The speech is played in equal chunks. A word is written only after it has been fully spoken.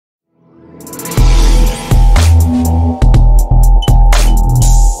Today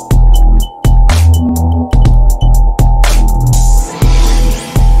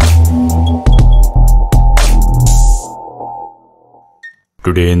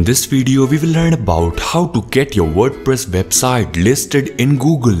in this video we will learn about how to get your WordPress website listed in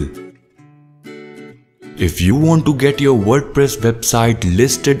Google. If you want to get your WordPress website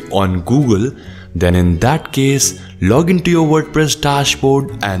listed on Google, then in that case log into your WordPress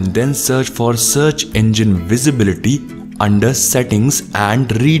dashboard and then search for search engine visibility under settings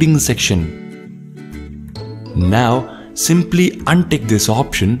and reading section. Now simply untick this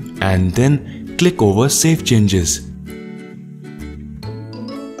option and then click over Save Changes.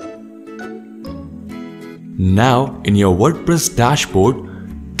 Now in your WordPress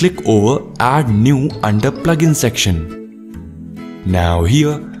dashboard, click over Add New under Plugin section. Now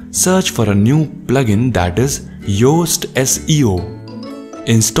here, search for a new plugin, that is Yoast SEO.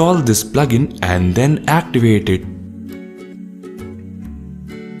 Install this plugin and then activate it.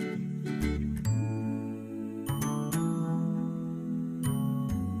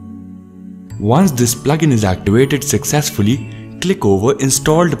 Once this plugin is activated successfully, click over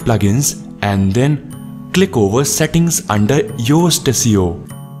Installed Plugins and then click over Settings under Yoast SEO.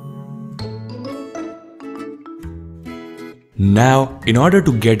 Now, in order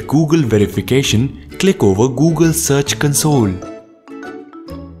to get Google verification, click over Google Search Console.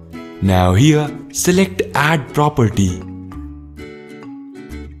 Now here, select Add Property.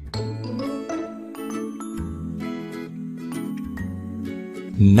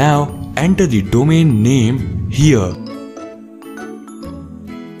 Now, enter the domain name here.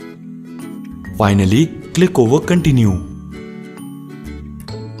 Finally, click over Continue.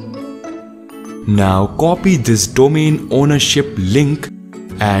 Now copy this domain ownership link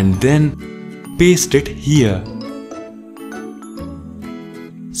and then paste it here.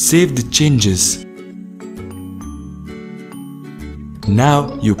 Save the changes.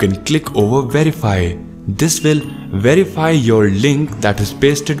 Now you can click over Verify. This will verify your link that is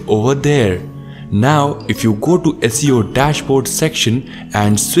pasted over there. Now if you go to SEO dashboard section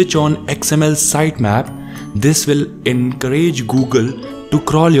and switch on XML sitemap, this will encourage Google to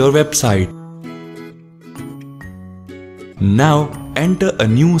crawl your website. Now enter a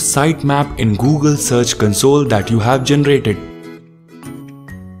new sitemap in Google Search Console that you have generated.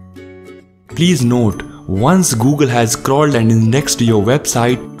 Please note, once Google has crawled and indexed your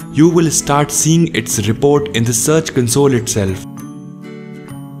website, you will start seeing its report in the Search Console itself.